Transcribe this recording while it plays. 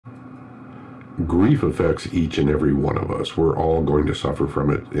Grief affects each and every one of us. We're all going to suffer from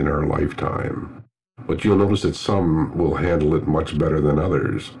it in our lifetime. But you'll notice that some will handle it much better than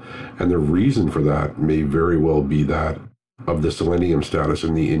others. And the reason for that may very well be that of the selenium status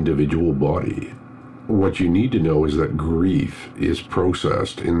in the individual body. What you need to know is that grief is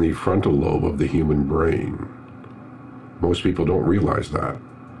processed in the frontal lobe of the human brain. Most people don't realize that.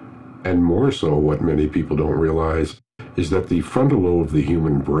 And more so, what many people don't realize is that the frontal lobe of the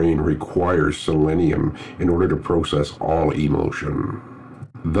human brain requires selenium in order to process all emotion.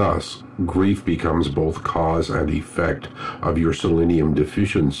 Thus, grief becomes both cause and effect of your selenium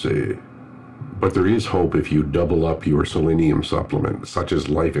deficiency. But there is hope if you double up your selenium supplement, such as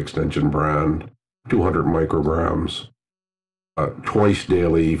Life Extension brand, 200 micrograms, twice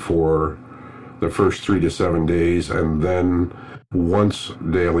daily for the first 3 to 7 days, and then once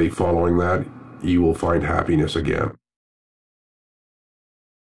daily following that, you will find happiness again.